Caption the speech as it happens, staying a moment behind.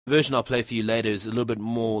The version I'll play for you later is a little bit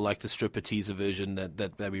more like the stripper teaser version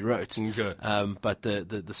that we wrote. Okay. But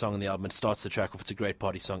the song on the album, it starts the track off. It's a great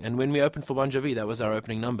party song. And when we opened for Bon Jovi, that was our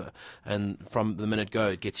opening number. And from the minute go,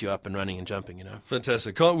 it gets you up and running and jumping, you know.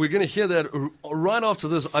 Fantastic. We're going to hear that right after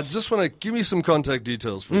this. I just want to give me some contact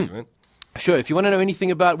details for you, man. Sure. If you want to know anything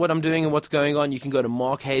about what I'm doing and what's going on, you can go to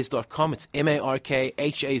markhaze.com. It's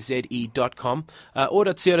markhaze.com. Or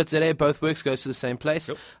 .co.za. Both works, goes to the same place.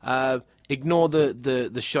 Yep. Ignore the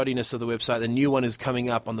shoddiness of the website. The new one is coming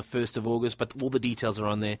up on the 1st of August, but all the details are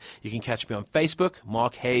on there. You can catch me on Facebook,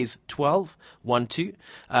 Mark Haze 12, 12,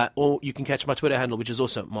 or you can catch my Twitter handle, which is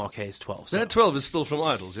also Mark Haze 12. So. That 12 is still from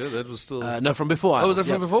Idols, yeah? That was still... no, from before Idols. Oh, was that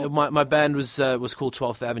from before? My band was called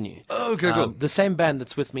 12th Avenue. Oh, okay, cool. The same band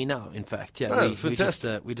that's with me now, in fact. Yeah, oh,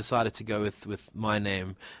 fantastic. We decided to go with my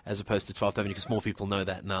name as opposed to 12th Avenue because more people know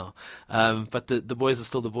that now. But the boys are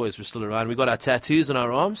still the boys. We're still around. We got our tattoos on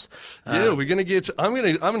our arms. Yeah, we're going to get... I'm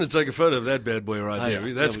gonna take a photo of that bad boy right there.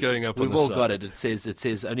 Yeah, that's going up on the side. We've all got it. It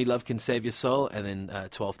says only love can save your soul, and then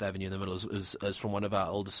 12th Avenue in the middle is from one of our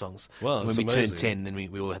older songs. Wow, so when we turned 10, then we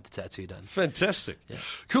all had the tattoo done. Fantastic. Yeah.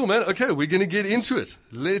 Cool, man. Okay, we're gonna get into it.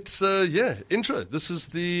 Let's intro. This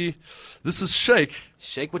is Shake.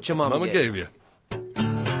 Shake what your mama gave you.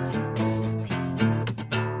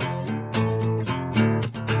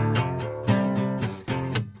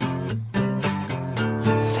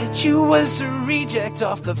 You was a reject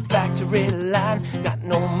off the factory line. Got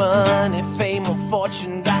no money, fame or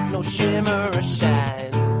fortune, got no shimmer or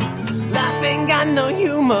shine. Life ain't got no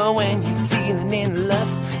humor when you're dealing in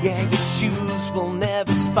lust. Yeah, your shoes will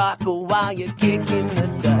never sparkle while you're kicking the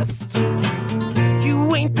dust.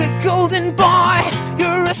 You ain't the golden boy,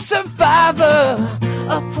 you're a survivor.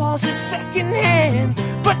 Applause is secondhand,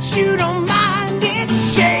 but you don't mind it.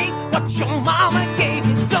 Shake what your mama gave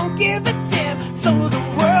you, don't give a damn. So the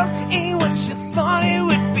world ain't what you thought it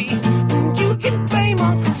would be. And you can blame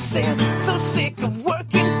Uncle Sam. So sick of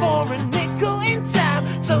working for a nickel in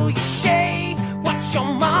time. So you shake what your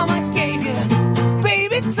mama gave you.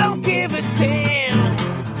 Baby, don't give a damn.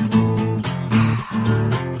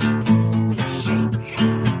 Shake.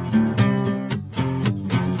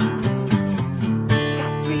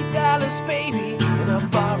 Got $3, baby, and a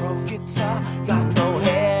borrowed guitar. Got no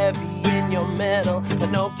heavy in your metal,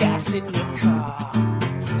 and no gas in your car.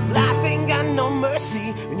 Life ain't got no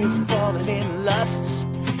mercy when you're falling in lust.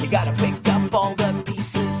 You gotta pick up all the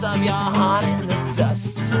pieces of your heart in the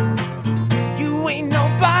dust. You ain't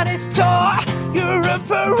nobody's toy, you're a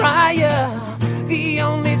pariah. The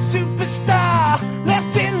only superstar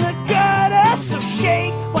left in the gutter. So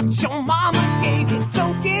shake what your mama gave you,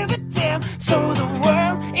 don't give a damn. So the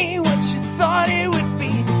world ain't what you thought it would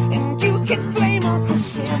be. And you can blame Uncle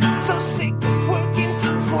Sam. So sick of working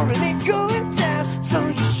for a nickel in time. So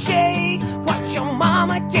you shake what your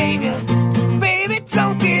mama gave you. Baby,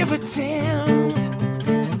 don't give a damn.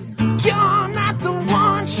 You're not the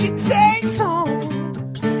one she takes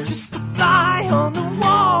home, just a fly on the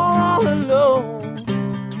wall all alone.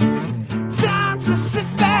 Time to sit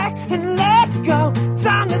back and let go.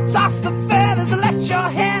 Time to toss the feathers and let your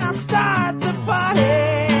head on start the party.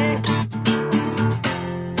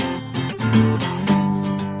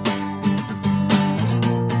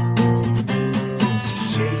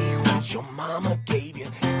 Mama gave you,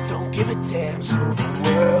 don't give a damn. So the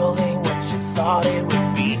world ain't what you thought it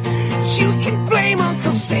would be. You can blame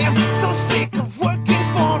Uncle Sam. So sick of working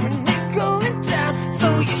for a nickel in time.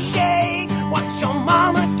 So you shake what your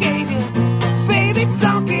mama gave you. Baby,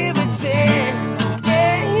 don't give a damn.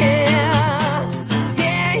 Yeah, yeah,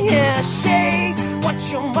 yeah, yeah. Shake what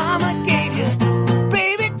your mama gave you.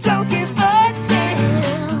 Baby, don't give a damn.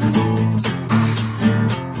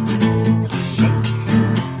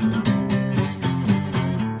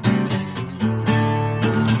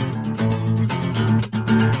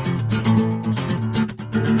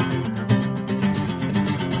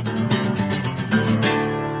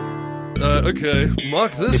 Okay,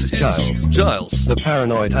 Mark, this is Giles. The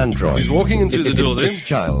paranoid android. He's walking in through the door then. It's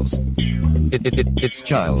Giles. It's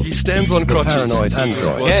Giles. He stands on crutches. Paranoid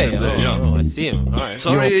android. Yeah, I see him. All right.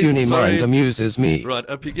 Sorry, your puny mind amuses me. Right,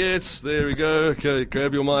 up he gets. There we go. Okay,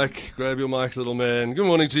 grab your mic, little man. Good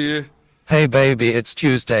morning to you. Hey baby, it's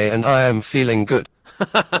Tuesday and I am feeling good.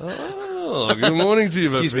 Oh, good morning to you,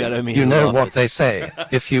 Excuse me, I don't mean You to know laugh. what they say,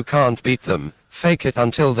 if you can't beat them, fake it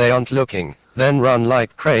until they aren't looking, then run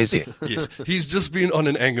like crazy. Yes, he's just been on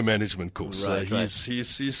an anger management course. Right.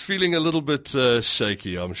 He's feeling a little bit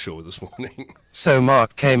shaky, I'm sure, this morning. So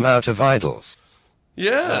Mark came out of Idols.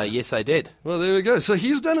 Yeah. Yes, I did. Well, there we go. So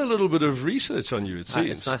he's done a little bit of research on you, it seems.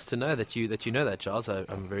 It's nice to know that you know that, Charles.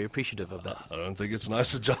 I'm very appreciative of that. I don't think it's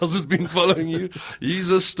nice that Giles has been following you. He's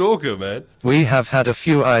a stalker, man. We have had a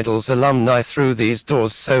few Idols alumni through these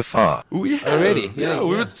doors so far. We have. Already? Yeah.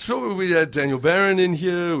 We had Daniel Barron in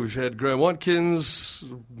here. We've had Graham Watkins,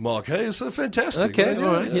 Mark Haze. So fantastic. Okay, man.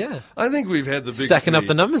 all right, yeah. I think we've had the big Stacking up three.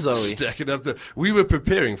 the numbers, are we? Stacking up the... We were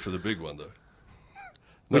preparing for the big one, though.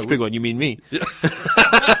 Which big one? You mean me?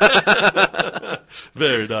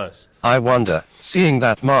 Very nice. I wonder, seeing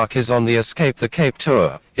that Mark is on the Escape the Cape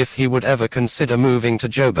tour, if he would ever consider moving to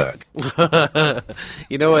Joburg.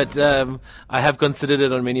 You know what? I have considered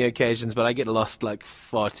it on many occasions, but I get lost like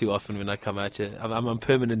far too often when I come out here. I'm on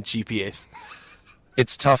permanent GPS.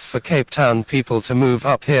 It's tough for Cape Town people to move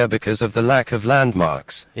up here because of the lack of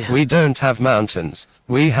landmarks. Yeah. We don't have mountains.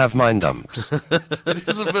 We have mine dumps. It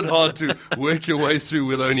is a bit hard to work your way through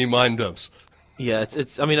with only mine dumps. Yeah,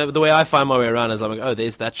 it's. I mean, the way I find my way around is I'm like, oh,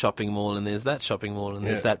 there's that shopping mall, and there's that shopping mall, and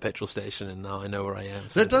there's that petrol station, and now I know where I am.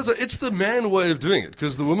 So It's the man way of doing it,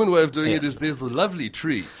 because the woman way of doing it is there's the lovely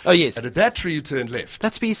tree. Oh, yes. And at that tree you turn left.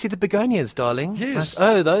 That's where you see the begonias, darling. Yes.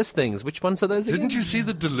 Oh, those things. Which ones are those again? Didn't you see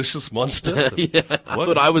the delicious monster? Yeah, I What?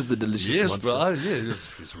 thought I was the delicious Yes, monster. but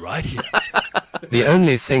it's right here. The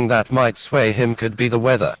only thing that might sway him could be the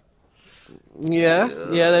weather. Yeah,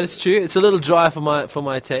 that is true. It's a little dry for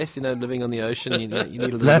my taste. You know, living on the ocean, you need a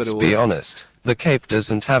little Let's bit of be water. honest. The Cape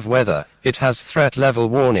doesn't have weather. It has threat level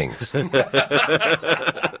warnings.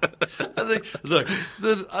 I think, look,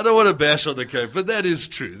 I don't want to bash on the Cape, but that is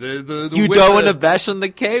true. The You weather- don't want to bash on the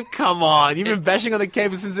Cape? Come on. You've been bashing on the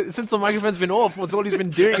Cape since the microphone's been off. What's all he's been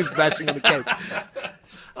doing is bashing on the Cape.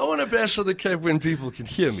 I want to bash on the Cape when people can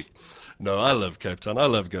hear me. No, I love Cape Town. I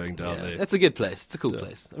love going down there. That's a good place. It's a cool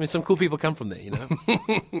place. I mean, some cool people come from there, you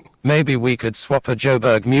know? Maybe we could swap a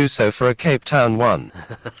Joburg Muso for a Cape Town one.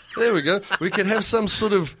 There we go. We can have some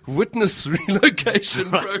sort of witness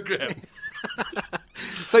relocation program.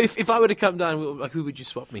 So if I were to come down, like, who would you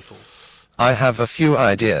swap me for? I have a few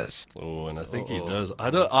ideas. Oh, and I think he does.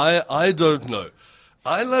 I don't know.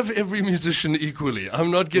 I love every musician equally. I'm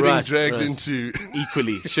not getting dragged into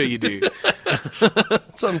Equally, sure you do.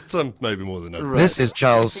 some maybe more than others. This is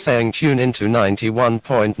Giles saying tune into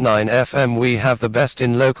 91.9 FM. We have the best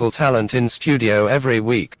in local talent in studio every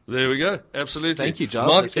week. There we go. Absolutely. Thank you, Giles.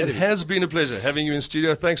 Mark, That's it great. has been a pleasure having you in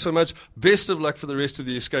studio. Thanks so much. Best of luck for the rest of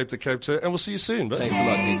the Escape the Cape tour, and we'll see you soon. Bye. Thanks a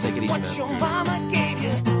lot, dude. Take it easy, What man. your mama gave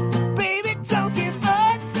you, baby, don't give a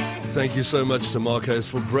damn. Thank you so much to Mark Haze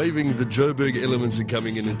for braving the Joburg elements and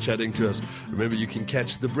coming in and chatting to us. Remember, you can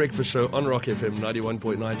catch The Breakfast Show on RockFM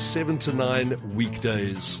 91.9, 7 to 9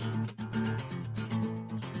 weekdays.